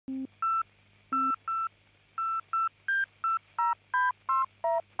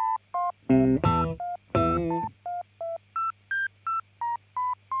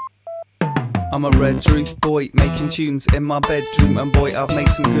I'm a Redruth boy, making tunes in my bedroom, and boy, I've made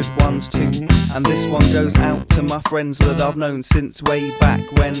some good ones too. And this one goes out to my friends that I've known since way back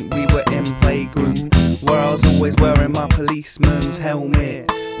when we were in playgroup, where I was always wearing my policeman's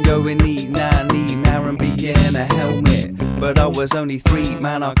helmet, going nee-na, nee-na and being a helmet. But I was only 3,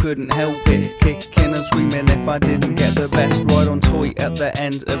 man, I couldn't help it, kicking and screaming if I didn't get the best ride on toy at the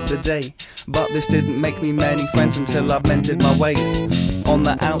end of the day. But this didn't make me many friends until I mended my ways. On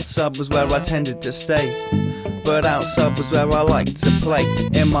the outside was where I tended to stay, but outside was where I liked to play.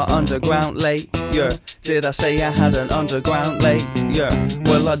 In my underground lair, did I say I had an underground lair?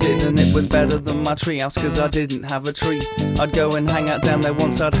 Well I did, and it was better than my treehouse, cause I didn't have a tree. I'd go and hang out down there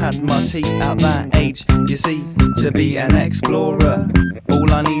once I'd had my tea. At that age, you see, to be an explorer,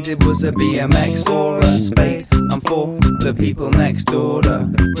 all I needed was a BMX or a spade. I'm for the people next door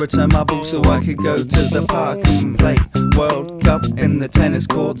to return my ball so I could go to the park and play World Cup in the tennis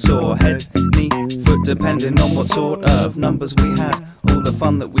courts, or head, knee, foot, depending on what sort of numbers we had. All the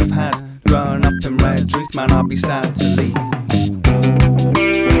fun that we've had growing up in Redruth, man, I'd be sad to leave.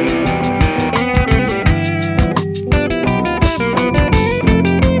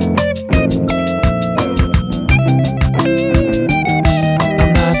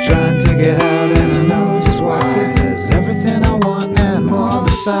 Trying to get out, and I know just why, cause there's everything I want and more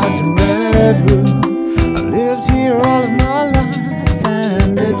besides in Redruth. I've lived here all of my life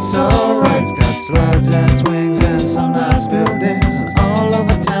and it's alright. It's got slides and swings and some nice buildings, and all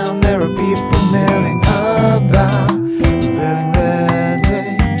over town there are people milling about, filling their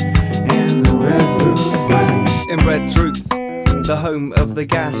day in the Redruth way. In Redruth, the home of the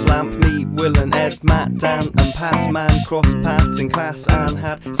gas lamp, me, Will and Ed, Matt, Dan and Passman crossed paths in class and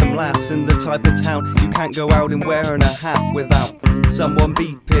had some laughs in the type of town you can't go out in wearing a hat without someone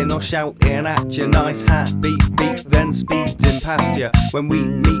beeping or shouting at your nice hat. Beep, beep, then speeding past you. When we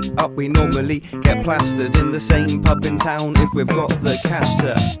meet up we normally get plastered in the same pub in town if we've got the cash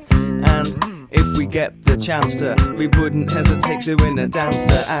to. And if we get the chance to, we wouldn't hesitate doing a dance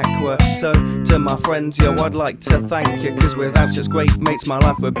to Aqua. So to my friends, yo, I'd like to thank you, cause without just great mates my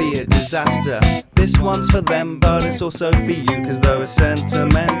life would be a disaster. This one's for them, but it's also for you, cause though it's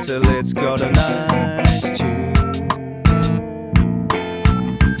sentimental, it's got a nice tune.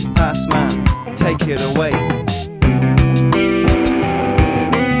 Passman, take it away.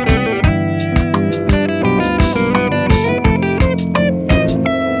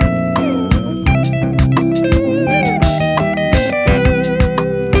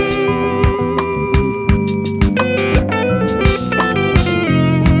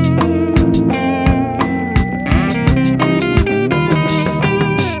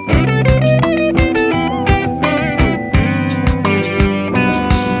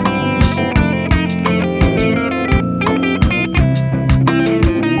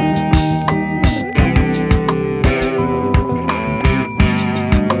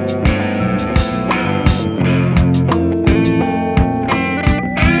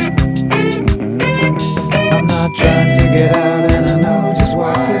 Trying to get out, and I know just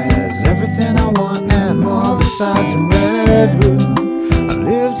why, cause there's everything I want and more besides in Redruth. I've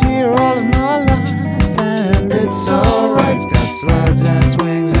lived here all of my life and it's alright. It's got slides and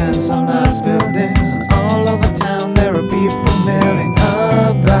swings and some nice buildings, and all over town there are people milling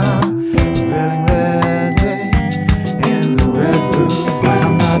about, filling their day in the Redruth way.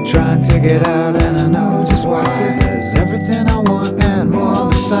 I'm not trying to get out, and I know just why, cause there's everything I want and more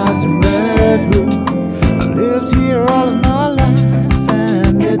besides in Redruth. Lived here all of my life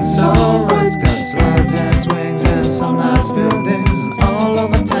and it's alright. It's got slides and